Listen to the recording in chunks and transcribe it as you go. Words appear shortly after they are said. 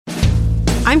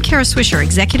I'm Kara Swisher,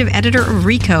 Executive Editor of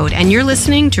Recode, and you're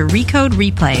listening to Recode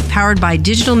Replay, powered by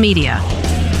Digital Media.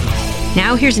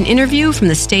 Now here's an interview from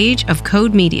the stage of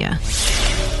Code Media.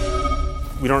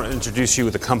 We don't introduce you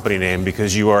with a company name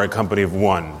because you are a company of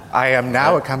one. I am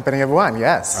now a company of one,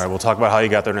 yes. All right, we'll talk about how you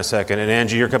got there in a second. And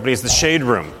Angie, your company is The Shade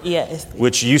Room. Yes.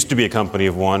 Which used to be a company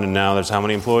of one, and now there's how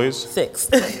many employees?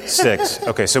 6. 6.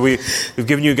 Okay, so we've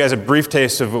given you guys a brief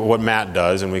taste of what Matt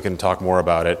does, and we can talk more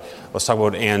about it. Let's talk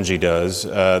about what Angie does.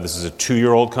 This is a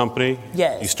 2-year-old company.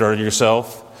 Yes. You started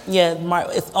yourself. Yeah,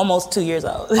 it's almost 2 years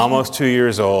old. Almost 2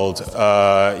 years old.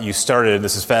 You started,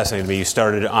 this is fascinating to me, you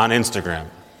started on Instagram.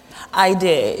 I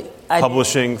did.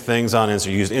 Publishing things on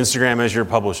Instagram. You used Instagram as your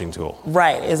publishing tool.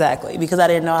 Right, exactly. Because I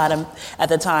didn't know how to, at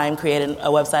the time, create a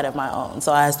website of my own.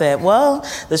 So I said, well,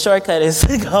 the shortcut is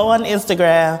to go on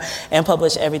Instagram and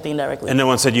publish everything directly. And no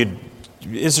one said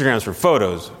Instagram's for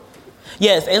photos.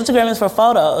 Yes, Instagram is for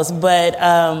photos, but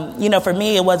for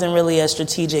me, it wasn't really a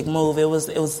strategic move. It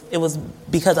was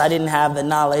because I didn't have the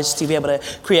knowledge to be able to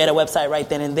create a website right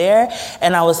then and there,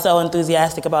 and I was so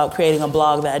enthusiastic about creating a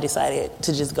blog that I decided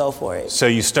to just go for it. So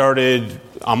you started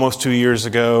almost 2 years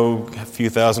ago, a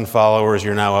few thousand followers.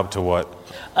 You're now up to what?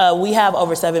 We have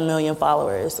over 7 million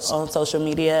followers on social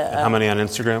media. And how many on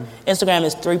Instagram? Instagram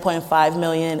is 3.5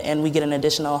 million, and we get an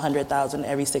additional 100,000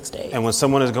 every 6 days. And when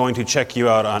someone is going to check you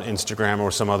out on Instagram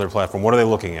or some other platform, what are they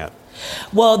looking at?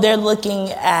 Well, they're looking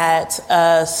at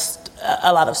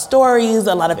a lot of stories,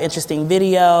 a lot of interesting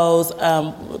videos,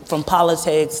 from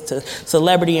politics to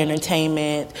celebrity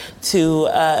entertainment to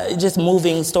just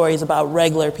moving stories about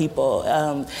regular people,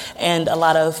 and a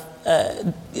lot of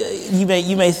you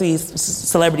may see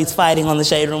celebrities fighting on the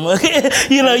Shade Room.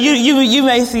 you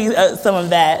may see some of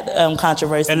that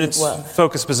controversy and as well. And it's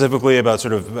focused specifically about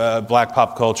sort of black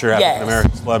pop culture, African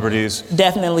American celebrities.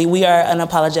 Definitely, we are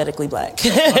unapologetically black.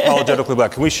 Unapologetically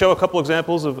black. Can we show a couple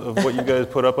examples of what you guys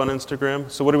put up on Instagram?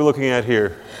 So what are we looking at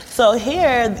here? So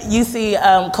here you see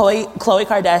Khloe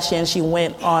Kardashian. She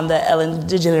went on the Ellen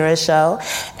DeGeneres show,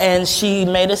 and she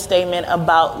made a statement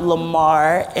about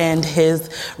Lamar and his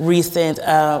recent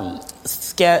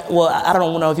well, I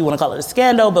don't know if you want to call it a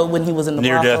scandal, but when he was in the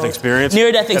near-death experience?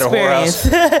 Near-death experience.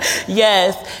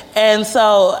 Yes. And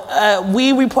so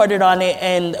we reported on it,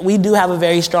 and we do have a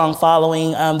very strong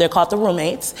following. They're called The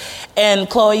Roommates. And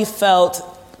Khloe felt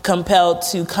compelled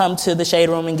to come to the Shade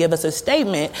Room and give us a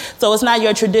statement. So it's not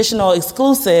your traditional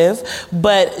exclusive,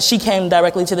 but she came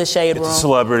directly to the Shade Room. It's a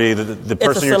celebrity, the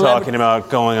person you're talking about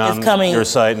going on your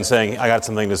site and saying, I got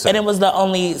something to say. And it was the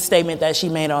only statement that she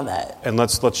made on that. And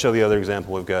let's show the other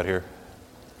example we've got here.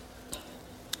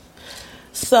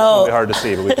 So it's hard to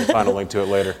see, but we can find a link to it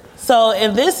later. So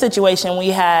in this situation,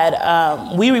 we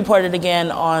reported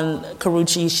again on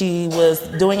Karrueche. She was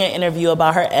doing an interview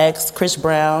about her ex, Chris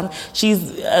Brown.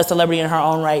 She's a celebrity in her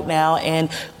own right now. And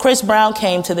Chris Brown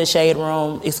came to the Shade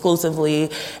Room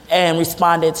exclusively and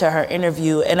responded to her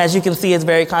interview. And as you can see, it's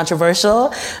very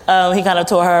controversial. He kind of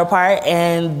tore her apart,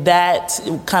 and that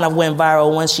kind of went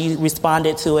viral once she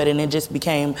responded to it, and it just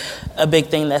became a big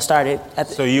thing that started at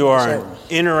the So you are an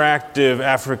interactive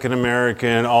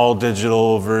African-American,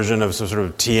 all-digital version of some sort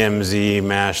of TMZ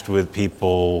mashed with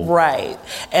people. Right.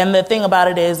 And the thing about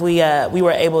it is we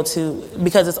were able to,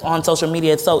 because it's on social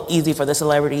media, it's so easy for the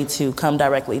celebrity to come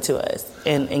directly to us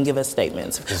and give us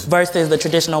statements versus the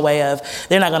traditional way of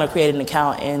they're not going to create an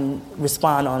account and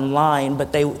respond online, but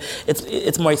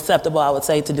it's more acceptable, I would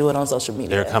say, to do it on social media.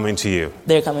 They're coming to you.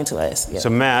 They're coming to us, yeah. So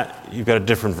Matt, you've got a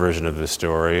different version of this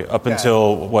story. Up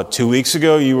until, 2 weeks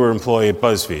ago, you were employed at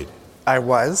BuzzFeed. I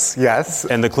was, yes.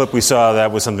 And the clip we saw,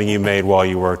 that was something you made while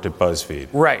you worked at BuzzFeed.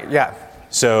 Right, yeah.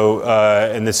 So,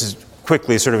 and this is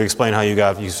quickly sort of explain how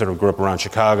you sort of grew up around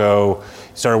Chicago,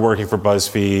 started working for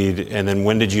BuzzFeed, and then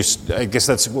when did you, I guess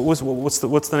that's, what's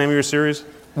the name of your series?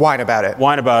 Whine About It.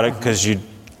 Whine About It, because you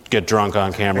get drunk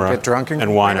on camera get drunk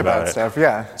and whine about it. Stuff,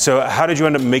 yeah. So how did you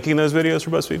end up making those videos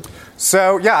for BuzzFeed?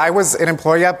 So, yeah, I was an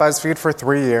employee at BuzzFeed for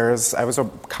 3 years. I was a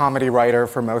comedy writer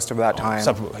for most of that time.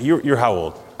 You're how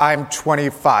old? I'm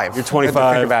 25. You're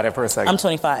 25. Think about it for a second. I'm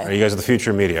 25. You guys are the future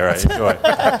of media. All right, enjoy.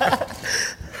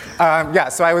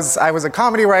 So I was a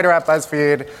comedy writer at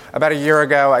BuzzFeed. About a year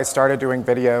ago, I started doing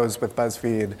videos with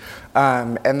BuzzFeed.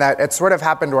 And that it sort of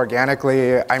happened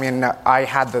organically. I mean, I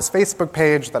had this Facebook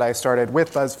page that I started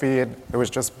with BuzzFeed. It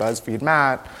was just BuzzFeed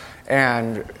Matt.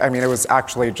 And, I mean, it was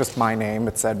actually just my name.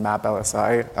 It said Matt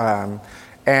Belisai.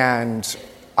 And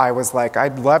I was like,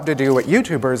 I'd love to do what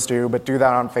YouTubers do, but do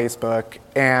that on Facebook.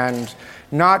 And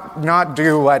not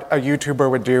do what a YouTuber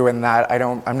would do in that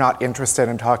I'm not interested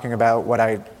in talking about what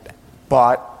I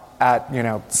bought at,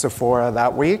 Sephora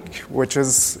that week, which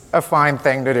is a fine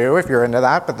thing to do if you're into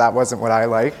that, but that wasn't what I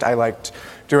liked. I liked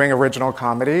doing original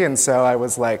comedy, and so I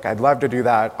was like, I'd love to do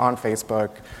that on Facebook.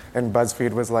 And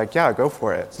BuzzFeed was like, yeah, go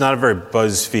for it. It's not a very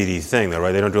BuzzFeedy thing, though,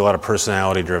 right? They don't do a lot of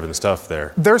personality-driven stuff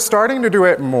there. They're starting to do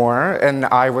it more, and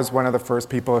I was one of the first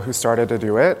people who started to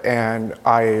do it, and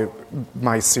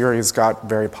my series got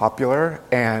very popular,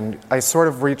 and I sort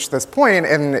of reached this point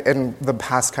in the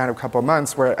past kind of couple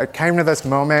months where it came to this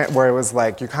moment where it was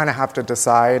like, you kind of have to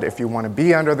decide if you want to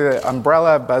be under the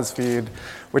umbrella of BuzzFeed,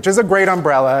 which is a great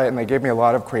umbrella, and they gave me a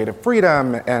lot of creative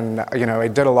freedom, and I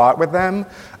did a lot with them.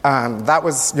 That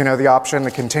was the option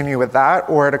to continue with that,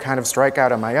 or to kind of strike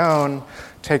out on my own,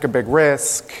 take a big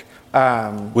risk.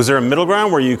 Was there a middle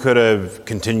ground where you could have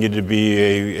continued to be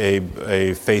a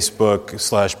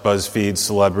Facebook/BuzzFeed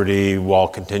celebrity while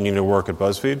continuing to work at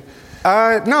BuzzFeed?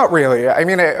 Not really. I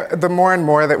mean, the more and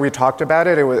more that we talked about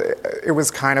it, it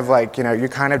was kind of like, you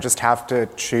kind of just have to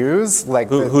choose. Like,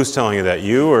 who's telling you that?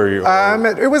 You or you?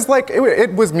 It was like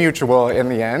it was mutual in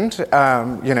the end.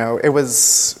 It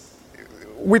was.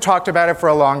 We talked about it for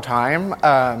a long time,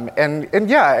 and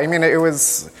yeah, I mean, it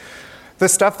was the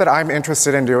stuff that I'm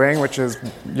interested in doing, which is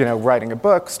writing a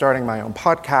book, starting my own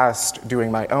podcast,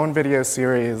 doing my own video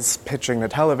series, pitching to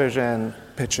television,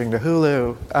 pitching to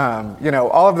Hulu.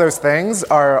 All of those things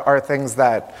are things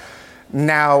that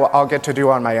now I'll get to do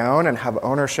on my own and have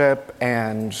ownership.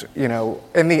 And,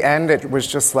 in the end, it was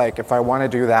just like, if I want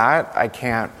to do that, I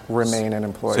can't remain an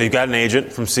employee. So you got an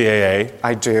agent from CAA.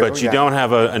 I do. But you don't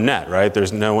have a net, right?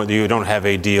 You don't have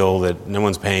a deal that no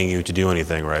one's paying you to do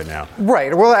anything right now.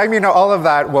 Right. Well, I mean, all of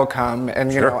that will come.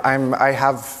 And, Sure.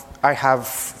 I have,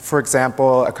 for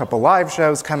example, a couple live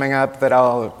shows coming up that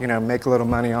I'll, make a little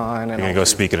money on. And You're going to go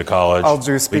speak at a college? I'll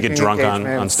do speaking You get drunk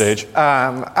on stage?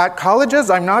 At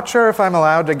colleges, I'm not sure if I'm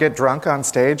allowed to get drunk on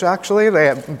stage, actually.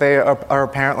 They are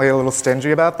apparently a little stingy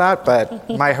about that, but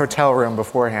my hotel room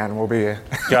beforehand will be...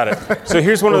 Got it. So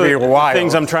here's one of the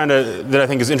things that I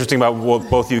think is interesting about what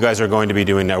both you guys are going to be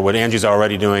doing now, what Angie's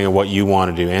already doing and what you want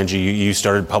to do. Angie, you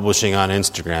started publishing on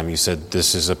Instagram. You said,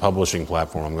 this is a publishing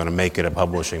platform. I'm going to make it a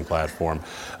publishing platform.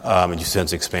 And you've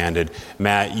since expanded.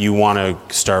 Matt, you want to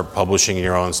start publishing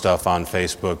your own stuff on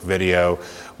Facebook video,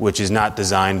 which is not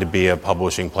designed to be a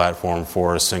publishing platform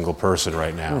for a single person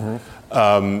right now.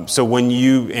 Mm-hmm. So when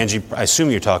Angie, I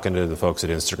assume you're talking to the folks at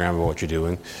Instagram about what you're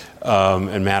doing.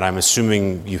 And Matt, I'm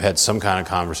assuming you've had some kind of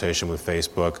conversation with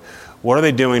Facebook. What are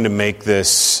they doing to make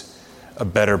this a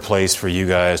better place for you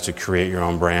guys to create your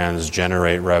own brands,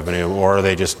 generate revenue, or are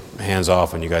they just hands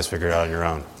off and you guys figure it out on your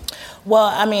own? Well,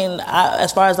 I mean,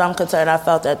 as far as I'm concerned, I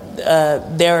felt that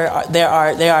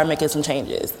they are making some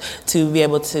changes to be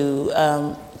able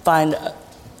to find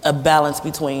a balance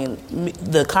between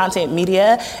the content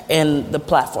media and the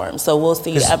platform. So we'll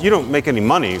see. You don't make any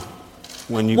money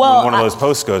when one of those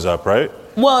posts goes up, right?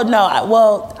 Well, no.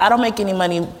 I don't make any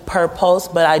money per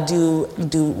post, but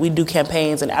we do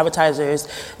campaigns, and advertisers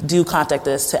do contact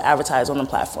us to advertise on the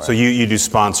platform. So you do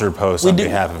sponsored posts on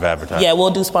behalf of advertisers? Yeah,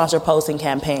 we'll do sponsored posts and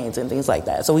campaigns and things like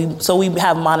that. So we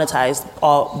have monetized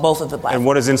both of the platforms. And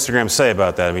what does Instagram say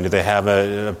about that? I mean, do they have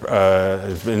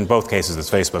in both cases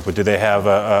it's Facebook, but do they have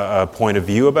a point of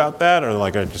view about that,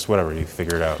 or just whatever, you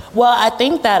figure it out? Well, I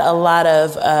think that a lot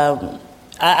of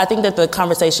I think that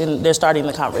they're starting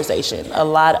the conversation. A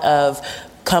lot of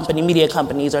media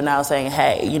companies are now saying,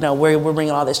 hey, we're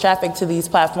bringing all this traffic to these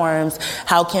platforms.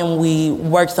 How can we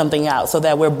work something out so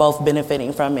that we're both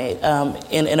benefiting from it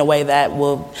in a way that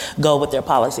will go with their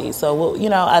policies? So,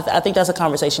 I think that's a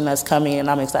conversation that's coming, and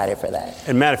I'm excited for that.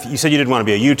 And Matt, you said you didn't want to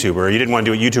be a YouTuber. You didn't want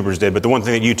to do what YouTubers did, but the one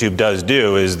thing that YouTube does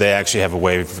do is they actually have a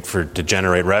way to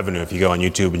generate revenue. If you go on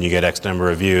YouTube and you get X number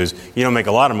of views, you don't make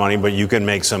a lot of money, but you can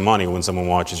make some money when someone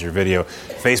watches your video.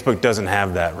 Facebook doesn't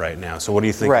have that right now. So what do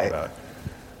you think about it?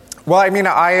 Well, I mean,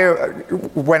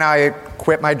 when I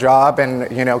quit my job and,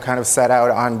 kind of set out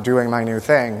on doing my new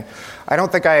thing, I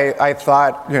don't think I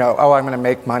thought, I'm going to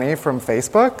make money from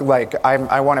Facebook. Like,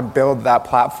 I want to build that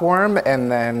platform,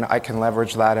 and then I can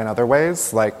leverage that in other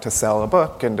ways, like to sell a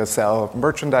book and to sell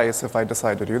merchandise if I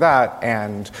decide to do that.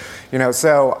 And,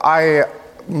 so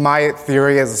my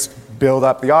theory is build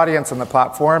up the audience and the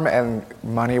platform, and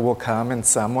money will come in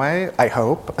some way, I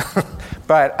hope.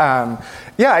 But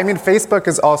yeah, I mean, Facebook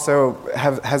is also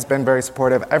has been very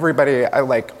supportive. Everybody,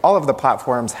 all of the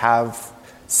platforms have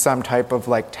some type of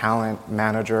talent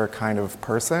manager kind of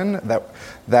person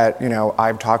that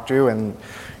I've talked to, and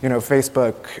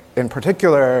Facebook in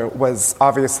particular was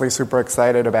obviously super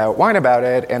excited about Wine About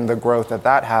It and the growth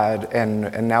that had,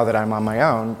 and now that I'm on my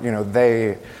own,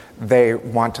 they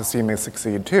want to see me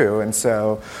succeed too. And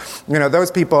so,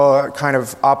 those people kind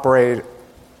of operate.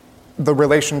 The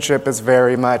relationship is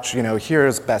very much,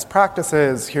 here's best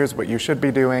practices, here's what you should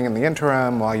be doing in the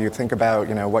interim while you think about,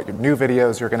 what your new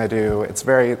videos you're going to do. It's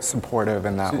very supportive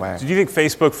in that way. Do you think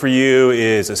Facebook for you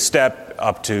is a step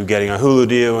up to getting a Hulu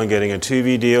deal and getting a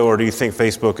TV deal, or do you think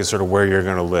Facebook is sort of where you're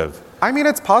going to live? I mean,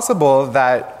 it's possible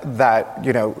that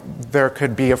there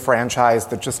could be a franchise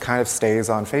that just kind of stays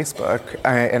on Facebook,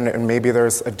 and maybe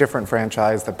there's a different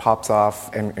franchise that pops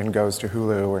off and goes to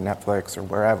Hulu or Netflix or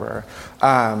wherever.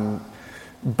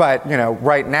 But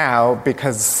right now,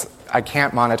 because I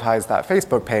can't monetize that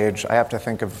Facebook page, I have to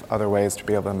think of other ways to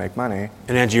be able to make money.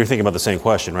 And Angie, you're thinking about the same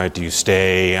question, right? Do you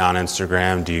stay on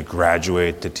Instagram? Do you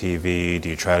graduate to TV? Do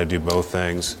you try to do both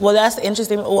things? Well, that's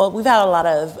interesting. Well, we've had a lot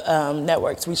of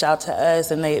networks reach out to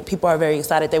us, and people are very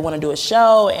excited. They want to do a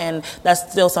show, and that's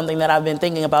still something that I've been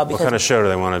thinking about. Because, what kind of show do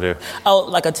they want to do? Oh,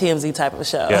 like a TMZ type of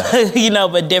show, yeah.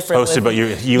 But different. Hosted by you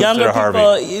younger people,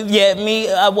 Harvey. Yeah, me.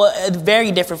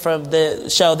 Very different from the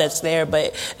show that's there,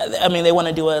 but I mean, they want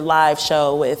to do a live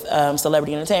show with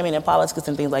celebrity entertainment and politics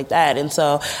and things like that. And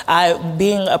so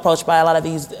being approached by a lot of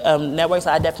these networks,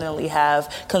 I definitely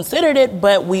have considered it,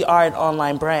 but we are an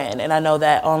online brand. And I know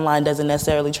that online doesn't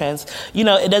necessarily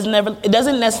it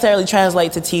doesn't necessarily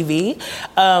translate to TV.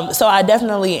 So I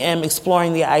definitely am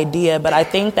exploring the idea, but I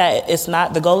think that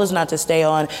the goal is not to stay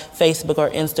on Facebook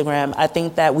or Instagram. I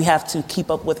think that we have to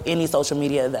keep up with any social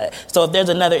media so if there's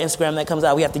another Instagram that comes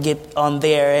out, we have to get on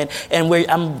there. And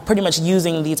I'm pretty much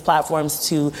using these platforms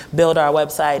to build our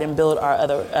website and build our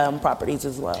other properties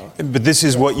as well. But this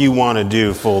is what you want to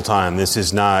do full time. This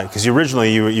is not, because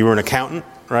originally you were an accountant,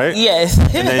 right? Yes.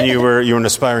 And then you were an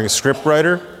aspiring script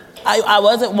writer. I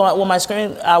wasn't. Well,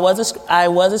 I was a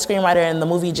screenwriter, and the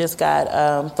movie just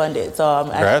got funded. So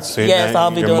I'm Congrats. So I'll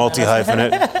be doing. You're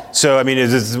multi-hyphenate. So I mean,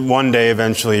 is this one day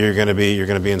eventually you're going to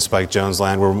be in Spike Jonze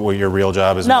land, where your real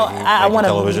job is making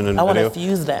television and video? I want to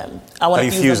fuse them. I want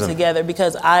to fuse them together,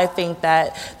 because I think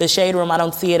that the Shade Room, I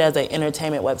don't see it as an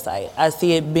entertainment website. I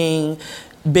see it being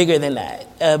bigger than that,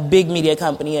 a big media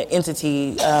company, an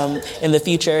entity in the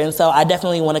future. And so I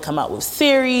definitely want to come out with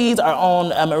series, our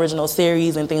own original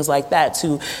series and things like that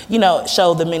to,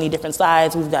 show the many different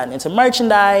sides. We've gotten into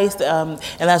merchandise, and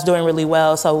that's doing really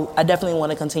well. So I definitely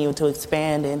want to continue to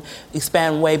expand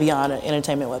way beyond an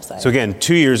entertainment website. So again,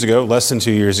 less than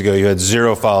 2 years ago, you had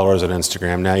 0 followers on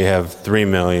Instagram. Now you have 3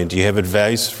 million. Do you have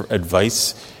advice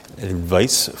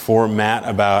for Matt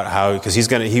about how, because he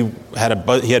had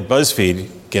BuzzFeed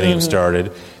getting him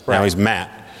started. Right. Now he's Matt.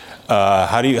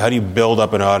 How do you build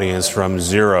up an audience from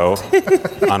 0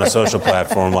 on a social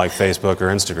platform like Facebook or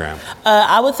Instagram?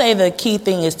 I would say the key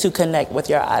thing is to connect with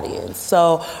your audience.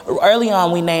 So early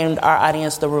on, we named our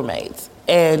audience the Roommates.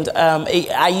 And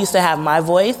I used to have my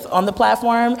voice on the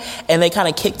platform, and they kind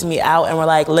of kicked me out and were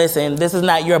like, listen, this is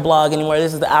not your blog anymore.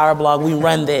 This is our blog. We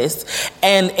run this.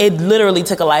 And it literally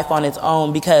took a life on its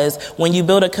own, because when you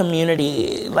build a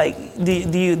community, like, do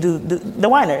you do the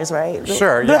whiners, right?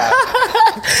 Sure, yeah.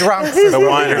 Drunks. The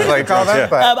whiners, like call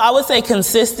them. I would say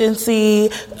consistency,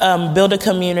 build a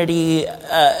community,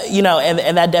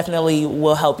 and that definitely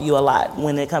will help you a lot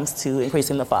when it comes to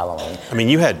increasing the following. I mean,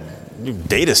 you had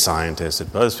data scientists at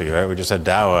BuzzFeed, right? We just had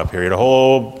Dow up here. You had a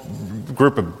whole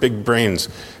group of big brains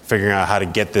figuring out how to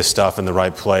get this stuff in the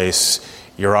right place.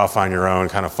 You're off on your own,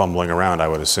 kind of fumbling around, I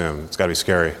would assume. It's got to be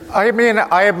scary. I mean,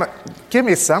 give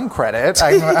me some credit.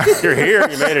 You're here.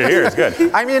 You made it here. It's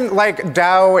good. I mean,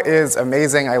 Dow is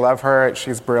amazing. I love her.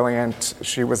 She's brilliant.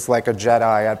 She was like a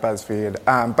Jedi at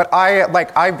BuzzFeed. But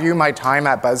I view my time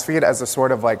at BuzzFeed as a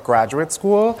sort of graduate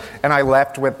school, and I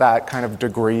left with that kind of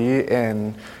degree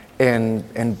in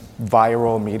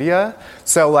viral media.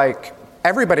 So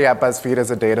everybody at BuzzFeed is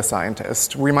a data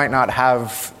scientist. We might not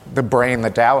have the brain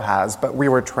that Dow has, but we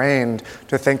were trained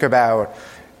to think about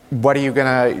what are you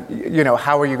gonna,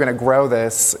 how are you gonna grow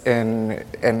this,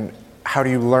 and how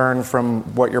do you learn from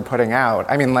what you're putting out?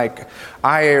 I mean,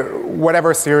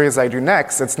 whatever series I do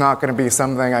next, it's not gonna be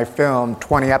something I film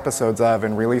 20 episodes of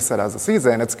and release it as a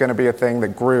season. It's gonna be a thing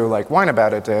that grew like Wine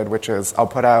About It did, which is I'll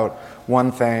put out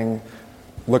one thing,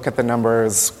 look at the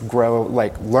numbers, grow,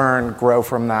 learn, grow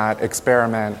from that,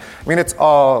 experiment. I mean, it's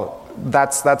all,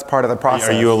 that's part of the process.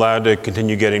 Are you allowed to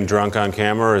continue getting drunk on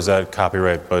camera, or is that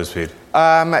copyright BuzzFeed?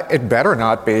 It better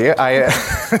not be.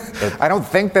 I don't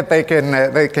think that they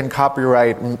can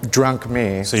copyright drunk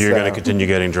me. So you're going to continue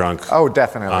getting drunk? Oh,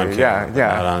 definitely. Yeah.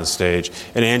 Not on stage.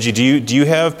 And Angie, do you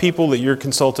have people that you're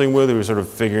consulting with who are sort of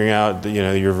figuring out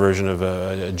your version of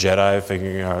a Jedi,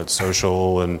 figuring out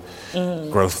social and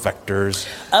growth vectors?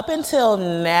 Up until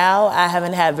now, I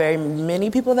haven't had very many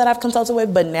people that I've consulted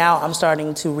with, but now I'm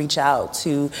starting to reach out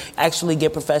to actually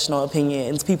get professional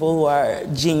opinions, people who are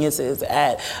geniuses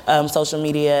at social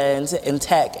media and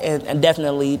tech, and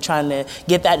definitely trying to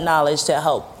get that knowledge to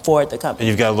help forward the company. And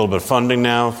you've got a little bit of funding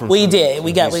now from We did.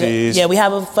 We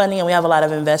have a funding, and we have a lot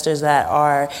of investors that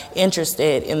are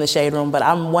interested in the Shade Room, but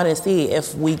I want to see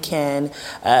if we can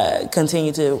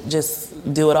continue to just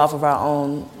do it off of our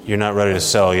own. You're not ready to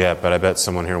sell yet, but I bet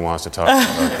someone here wants to talk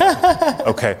about it.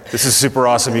 Okay, this is super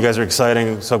awesome. You guys are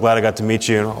exciting. So glad I got to meet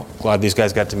you, and glad these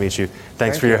guys got to meet you.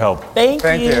 Thanks for your help. Thank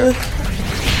you.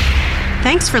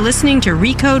 Thanks for listening to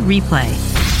Recode Replay.